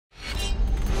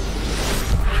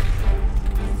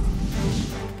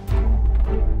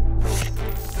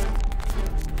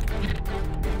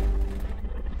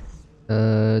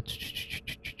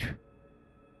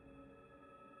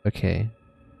Okay,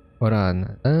 hold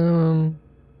on. I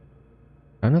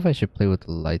don't know if I should play with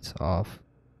the lights off,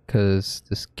 cause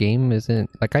this game isn't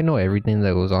like I know everything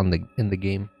that was on the in the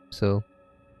game, so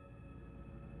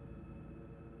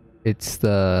it's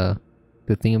the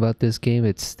thing about this game.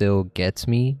 It still gets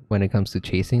me when it comes to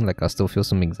chasing. Like I'll still feel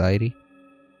some anxiety,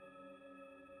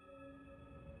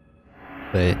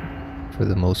 but for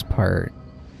the most part,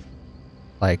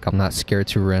 like I'm not scared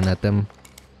to run at them.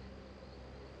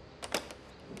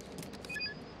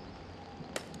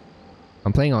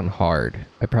 I'm playing on hard.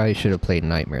 I probably should have played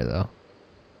Nightmare though.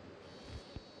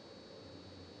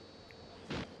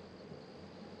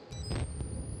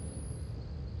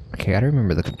 Okay, I gotta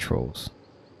remember the controls.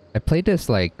 I played this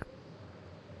like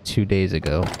 2 days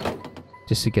ago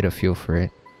just to get a feel for it.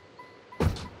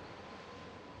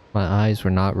 My eyes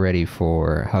were not ready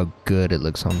for how good it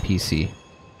looks on PC.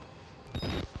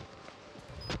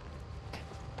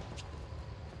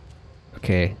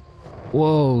 Okay.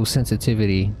 Whoa,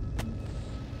 sensitivity.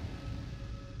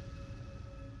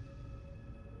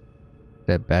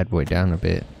 That bad boy down a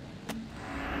bit.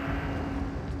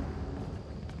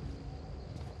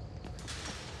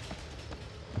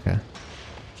 Okay.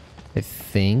 I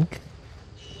think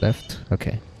left.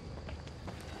 Okay.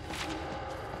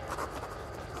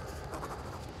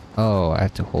 Oh, I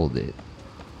have to hold it.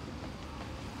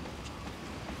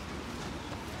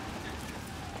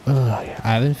 Ugh, I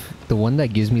haven't. The one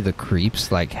that gives me the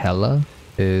creeps like hella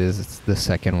is the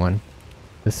second one.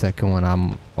 The second one,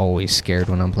 I'm always scared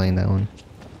when I'm playing that one.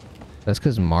 That's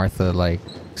because Martha, like,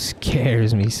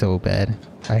 scares me so bad.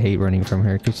 I hate running from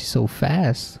her because she's so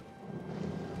fast.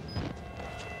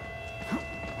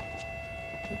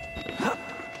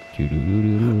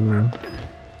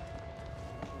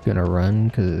 Gonna run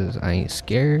because I ain't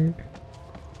scared.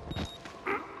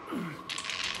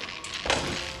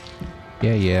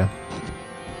 Yeah, yeah.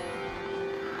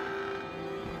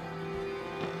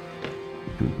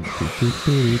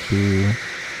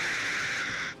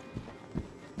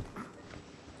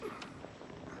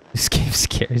 This game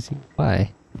scares you.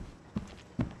 Why?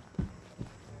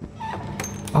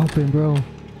 Open, bro.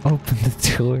 Open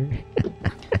the door.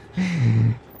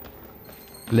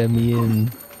 Let me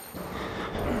in.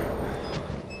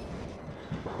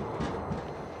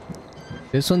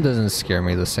 This one doesn't scare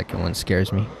me. The second one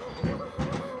scares me.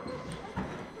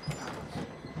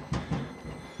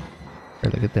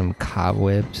 Look at them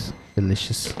cobwebs.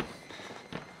 Delicious.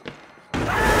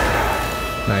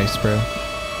 Nice, bro.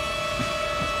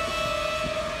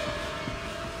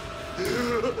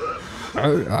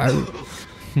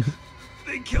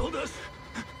 They killed us.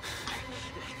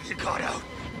 You got out.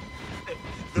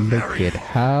 Look at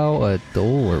how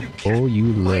adorable you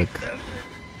look.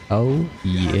 Oh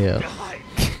yeah.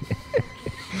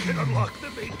 And unlock the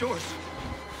main doors.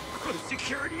 Go to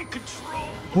security and control.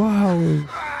 Wow.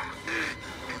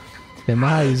 Them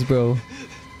eyes, bro.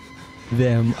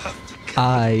 Them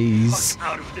eyes.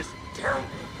 Out of this terrible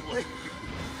place.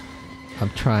 I'm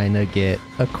trying to get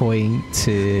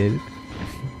acquainted.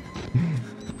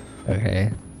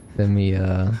 Okay. Let me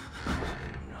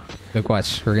look,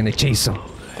 watch. We're gonna chase him.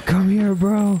 Come here,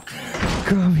 bro.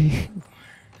 Come here.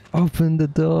 Open the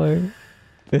door.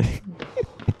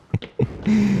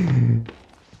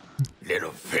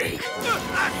 Little fake.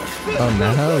 Oh,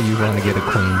 now you want to get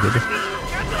acquainted.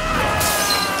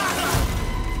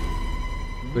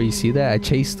 But you see that? I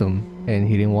chased him and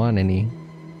he didn't want any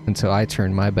until I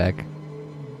turned my back.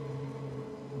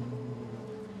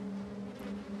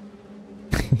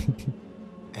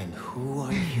 And who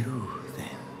are you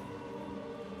then?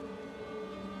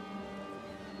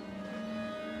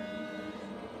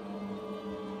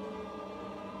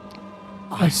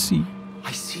 I see.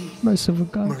 I see. Merciful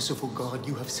God. Merciful God,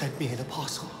 you have sent me an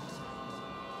apostle.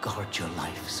 Guard your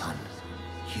life, son.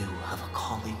 You have a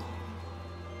calling.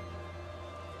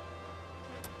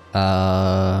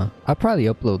 I'll probably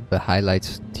upload the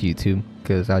highlights to YouTube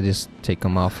because I'll just take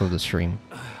them off of the stream.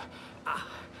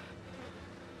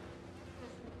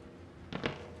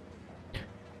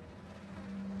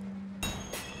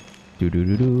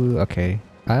 Okay.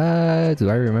 Do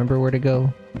I remember where to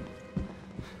go?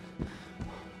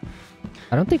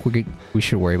 I don't think we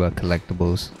should worry about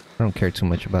collectibles. I don't care too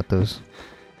much about those.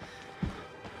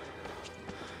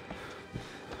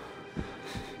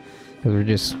 Because we're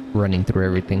just running through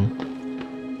everything.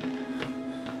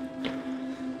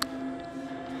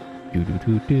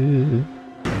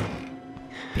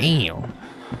 Damn.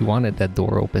 You wanted that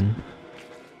door open.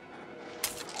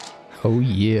 Oh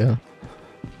yeah.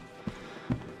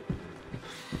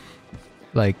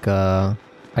 Like, I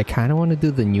kind of want to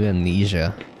do the new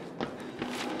Amnesia.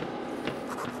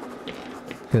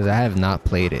 Because I have not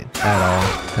played it at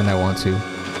all, and I want to.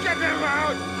 Get him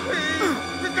out, please!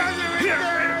 Because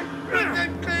you're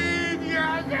clean,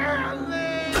 you're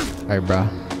Alright, bro.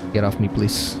 Get off me,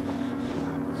 please.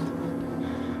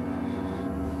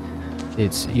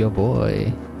 It's your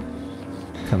boy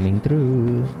coming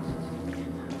through. What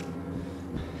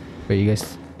do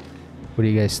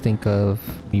you guys think of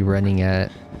me running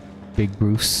at Big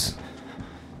Bruce?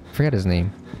 I forgot his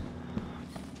name.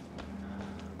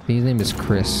 I think his name is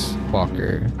Chris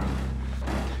Walker.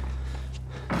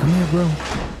 Come here, bro.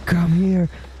 Come here.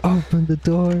 Open the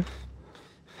door.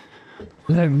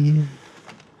 Let me in.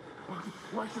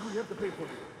 Why should we have to pay for it?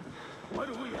 Why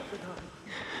do we have to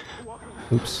die? Walk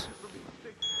away. Oops.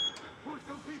 Who's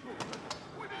those people?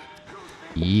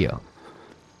 Yeah.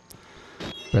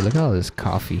 Bro, look at all this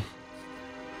coffee.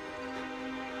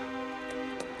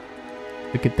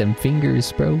 Look at them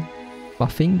fingers, bro. My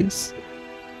fingers.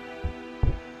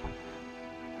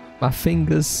 My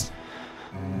fingers.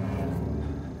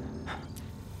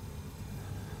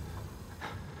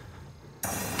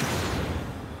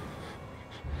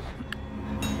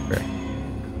 Right.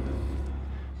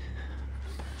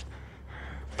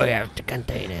 Oh, you have to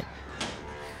contain it. I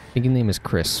think his name is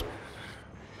Chris.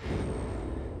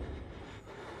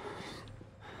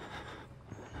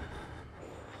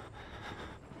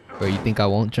 Or you think I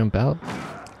won't jump out?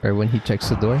 Or when he checks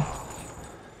the door?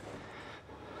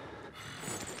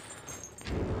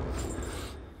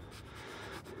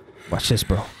 Watch this,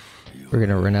 bro. We're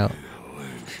gonna run out.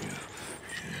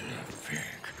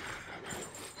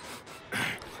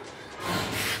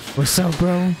 What's up,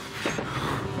 bro?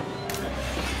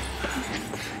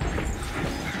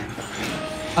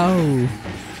 Oh,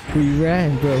 we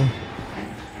ran, bro.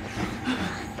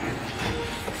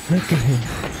 Look at him.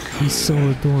 He's so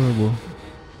adorable.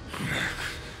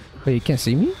 Wait, you can't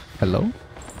see me? Hello?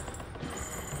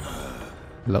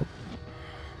 Hello?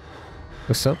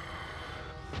 What's up?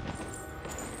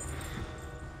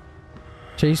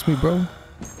 Chase me, bro.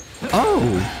 Oh!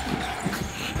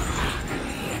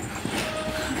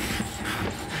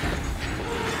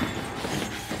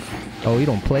 Oh, you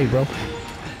don't play, bro.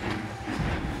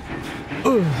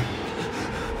 Ugh.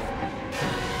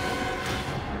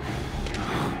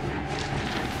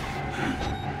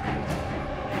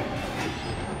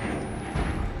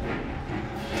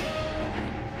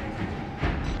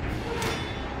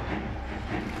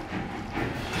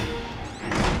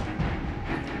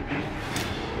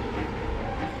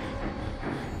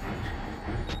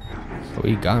 Oh,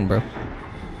 you gone, bro.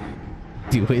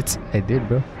 Do it. I did,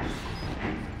 bro.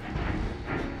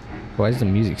 Why is the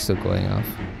music still going off?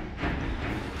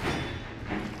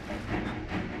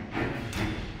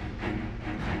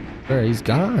 Bro, he's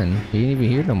gone. He ain't even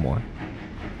here no more.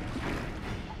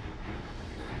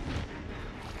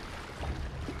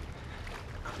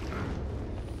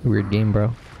 Weird game,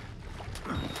 bro.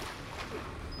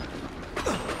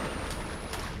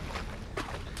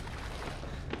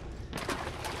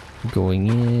 Going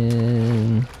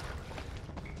in.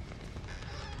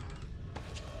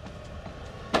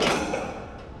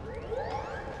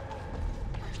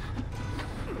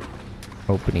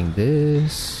 Opening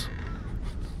this.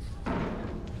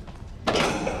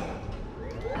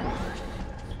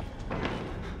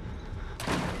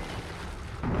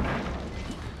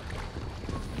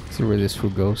 See where this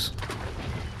food goes.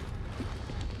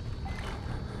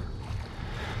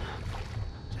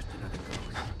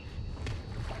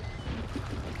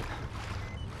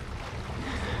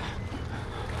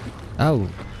 Oh.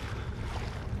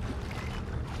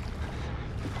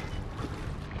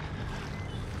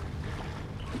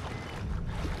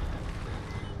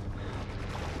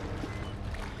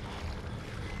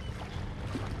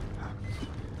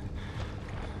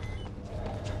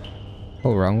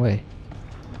 Oh, wrong way.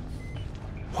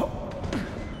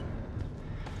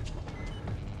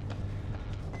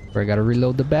 I gotta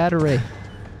reload the battery.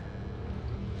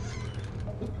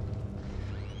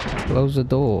 Close the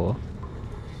door.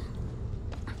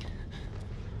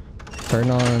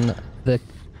 Turn on the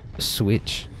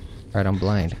switch. Alright, I'm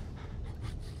blind.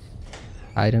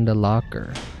 Hide in the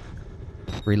locker.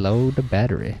 Reload the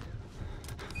battery.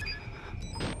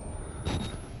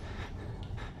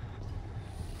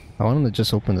 I want him to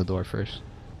just open the door first.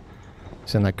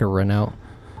 So then I could run out.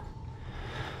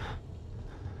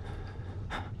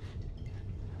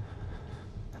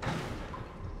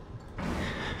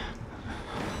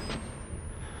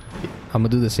 I'm gonna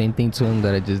do the same thing to him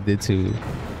that I just did to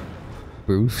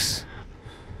Bruce.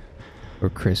 Or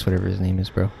Chris, whatever his name is,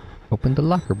 bro. Open the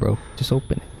locker, bro. Just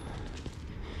open it.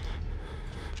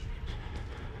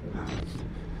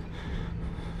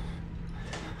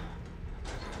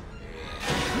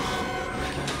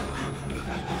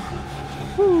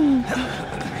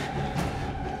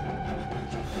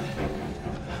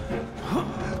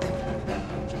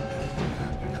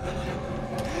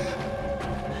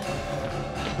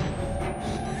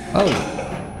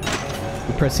 Oh!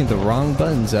 We're pressing the wrong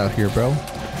buttons out here, bro.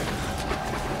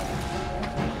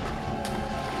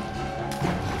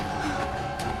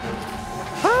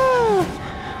 Ah!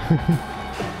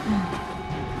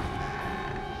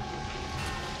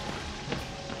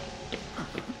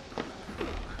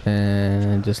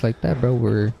 And just like that, bro,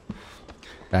 we're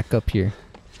back up here.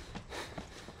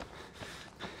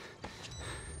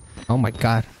 Oh my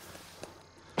god.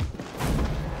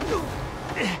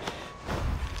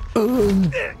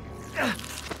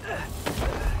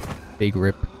 Big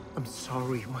rip. I'm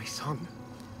sorry, my son.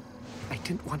 I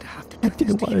didn't want to have to do I this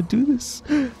didn't to want to you, do this.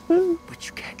 but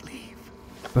you can't leave.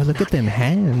 Bro, look at them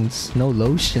hands. No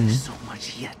lotion. There's so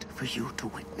much yet for you to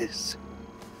witness.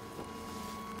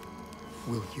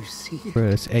 Will you see it? Bro,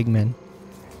 it's Eggman.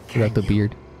 Without the you?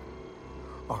 beard.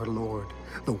 Our Lord,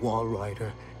 the Wall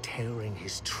Rider, tearing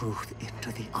his truth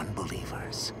into the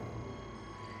unbelievers.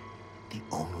 The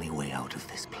only way out of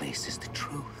this place is the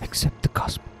truth. Accept the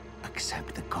gospel.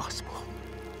 Accept the gospel,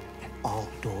 and all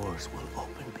doors will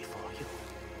open before you.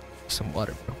 Some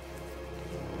water, bro.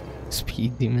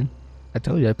 Speed demon. I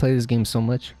told you I play this game so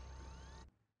much.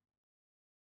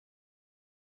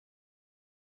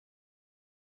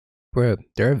 Bro,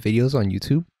 there are videos on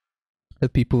YouTube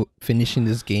of people finishing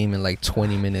this game in like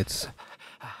 20 minutes.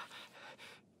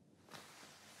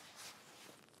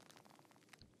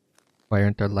 Why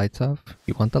aren't our lights off?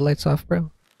 You want the lights off,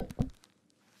 bro?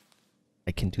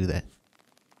 I can do that.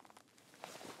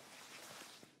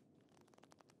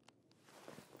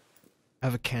 I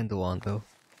have a candle on though.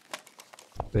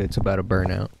 But it's about to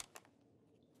burn out.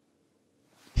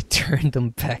 You turned them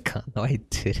back on. No, I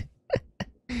didn't.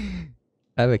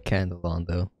 I have a candle on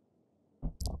though.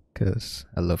 Cause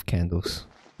I love candles.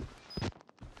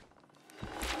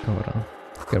 Hold on.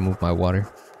 Gotta move my water.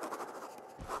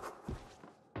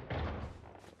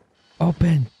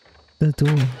 Open the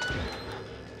door.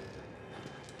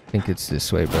 I think it's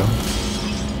this way, bro.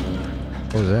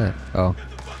 What was that? Oh.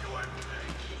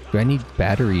 Do I need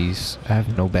batteries? I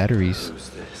have no batteries.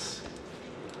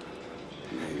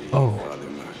 Oh.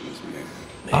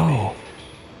 Oh.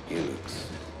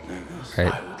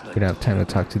 Alright. We don't have time to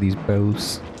talk to these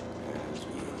bros.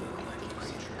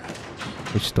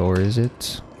 Which door is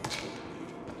it?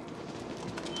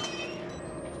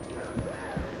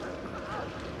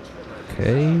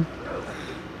 Okay.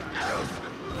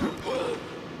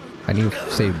 I need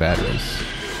to save batteries.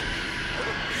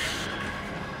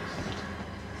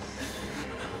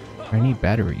 I need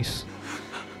batteries.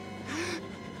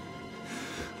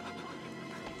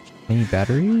 Any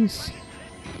batteries?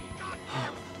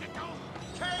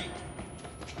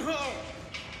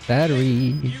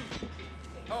 Battery.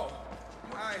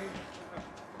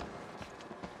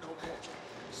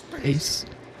 Space.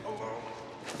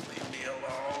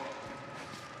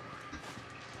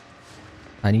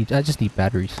 I just need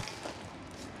batteries.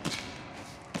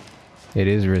 It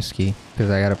is risky because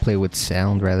I gotta play with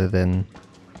sound rather than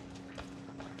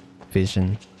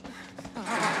vision.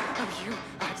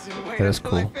 That's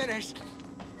cool.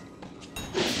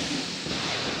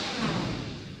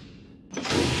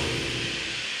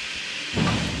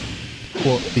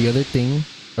 Well, the other thing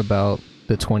about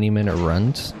the 20-minute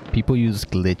runs, people use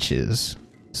glitches,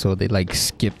 so they like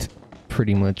skipped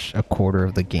pretty much a quarter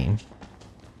of the game.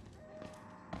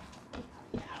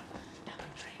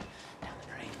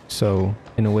 So,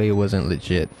 in a way, it wasn't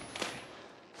legit.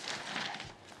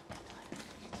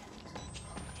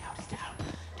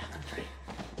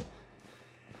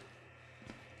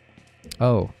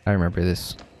 Oh, I remember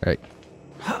this. Right.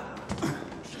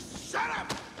 Just shut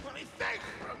up! Let me think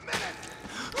for a minute!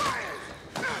 Quiet!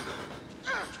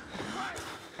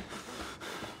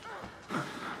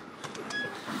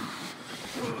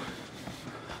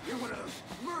 You're one of those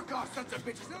Murkoff sons of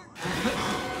bitches,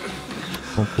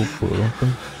 Boom, boom, boom,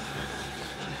 boom.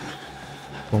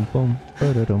 Boom, boom,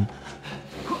 ba-da-dum.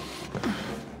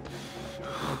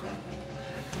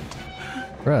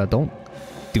 Bruh, don't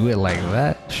do it like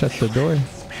that. Shut the door.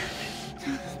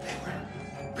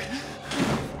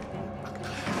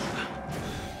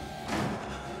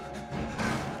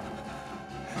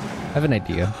 I have an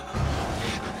idea.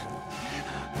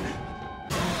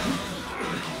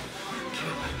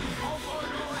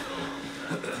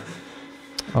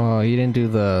 Oh, you didn't do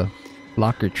the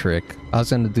locker trick. I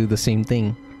was gonna do the same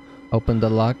thing. Open the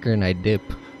locker and I dip.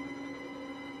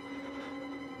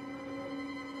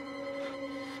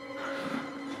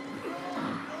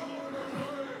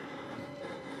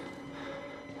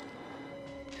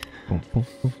 Boom, boom,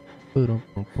 boom, boom,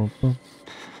 boom, boom, boom.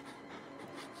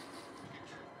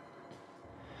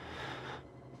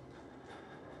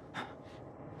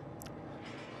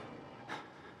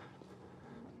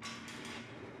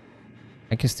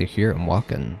 can still hear him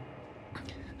walking.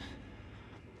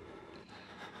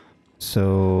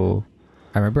 So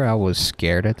I remember I was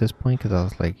scared at this point because I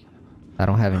was like, I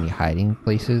don't have any hiding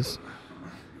places.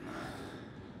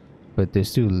 But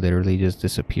this dude literally just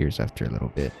disappears after a little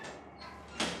bit.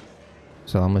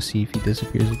 So I'm gonna see if he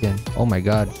disappears again. Oh my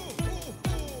god.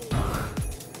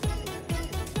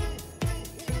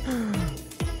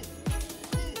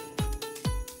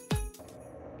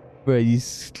 Bro,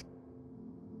 he's...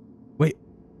 Wait.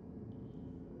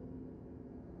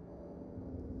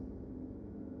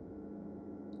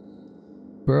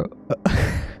 Bro.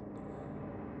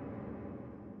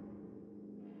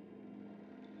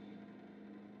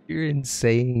 You're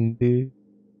insane, dude.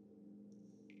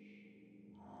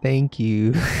 Thank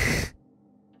you.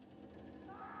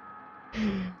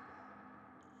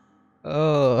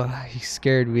 Oh, you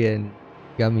scared me and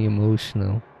got me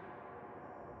emotional.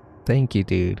 Thank you,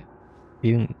 dude.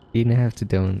 You didn't have to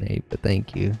donate, but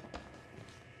thank you.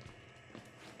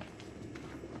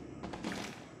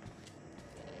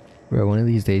 Bro, one of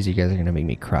these days you guys are gonna make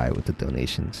me cry with the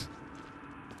donations.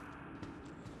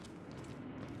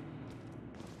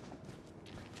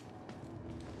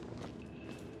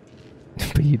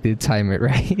 But you did time it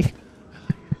right.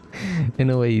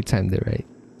 In a way, you timed it right.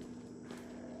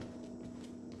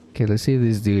 Okay, let's see if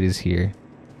this dude is here.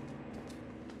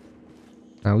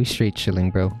 Nah, we straight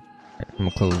chilling, bro. Right, I'm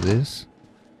gonna close this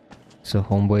so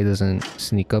homeboy doesn't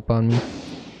sneak up on me.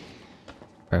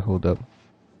 Alright, hold up.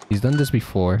 He's done this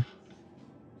before.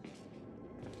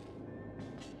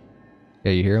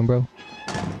 Yeah, you hear him, bro?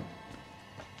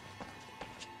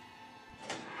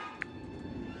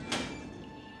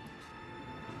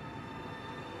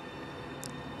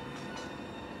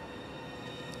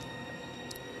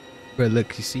 Bro,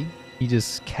 look, you see? He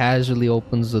just casually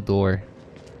opens the door.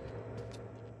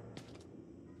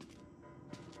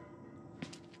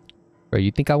 Bro,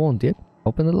 you think I won't dip?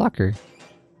 Open the locker.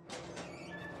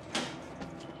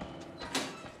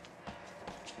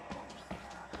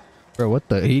 Bro, what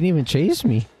the? He didn't even chase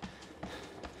me.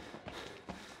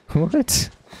 What?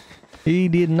 He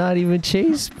did not even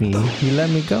chase me. He let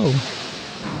me go.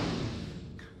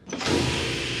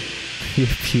 You're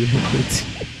beautiful.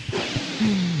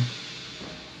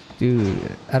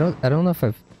 Dude, I don't know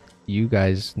if you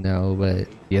guys know, but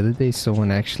the other day someone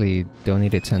actually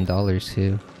donated $10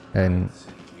 too, and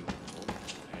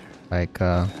like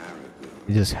it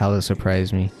just hella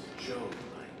surprised me.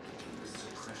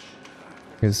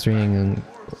 Considering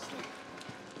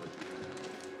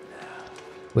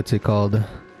what's it called?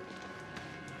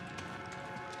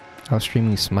 I was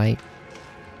streaming Smite,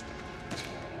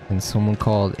 and someone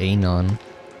called Anon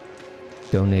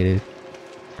donated,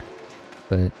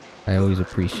 but I always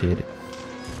appreciate it.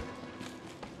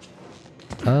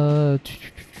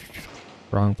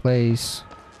 Wrong place.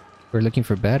 We're looking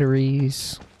for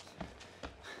batteries.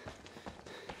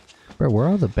 Bro, where are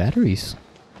all the batteries?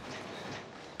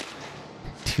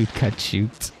 Dude got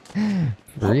choked.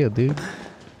 For real, dude.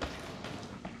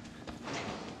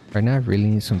 Right now I really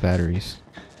need some batteries.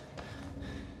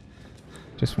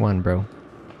 Just one, bro.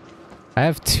 I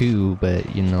have 2,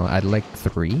 but you know, I'd like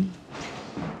 3.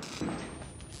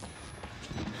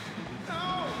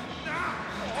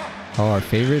 Oh, our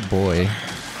favorite boy.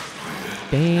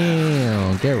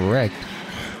 Damn, get wrecked.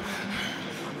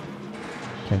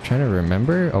 Okay, I'm trying to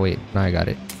remember. Oh wait, now I got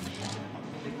it.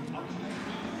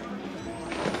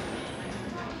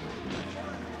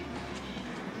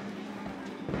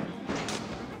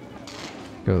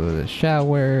 Go to the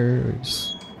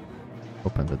showers.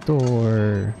 Open the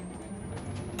door.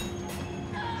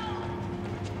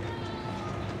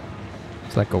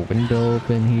 It's like a window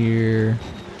open here.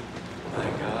 My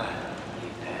God, he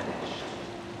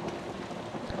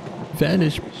Vanish.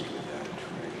 vanished.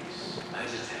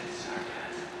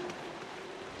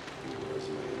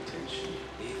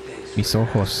 Mis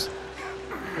ojos.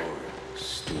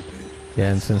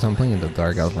 Yeah, and since I'm playing in the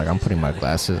dark, I was like, I'm putting my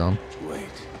glasses on. Wait.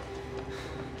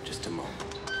 Just a moment.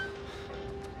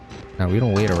 Now we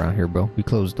don't wait around here, bro. We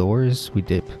close doors, we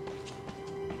dip.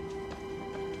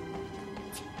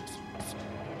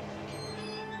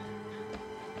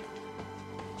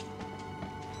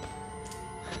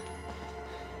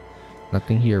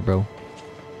 Nothing here, bro.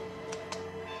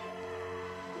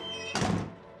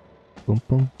 Boom,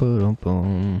 boom, boom,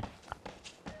 boom.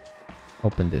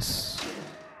 Open this.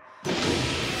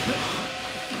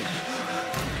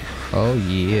 Oh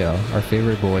yeah, our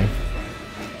favorite boy.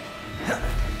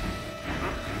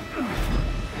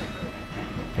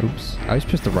 Oops, I always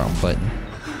pressed the wrong button.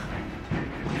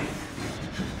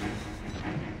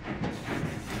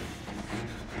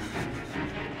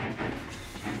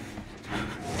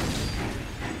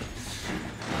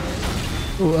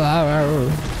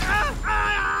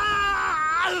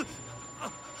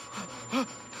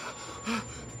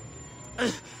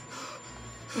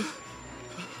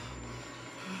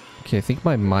 Okay, I think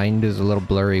my mind is a little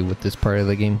blurry with this part of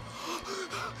the game.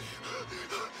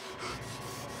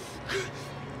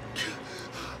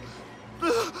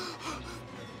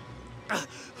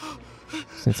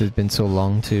 Since it's been so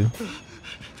long too.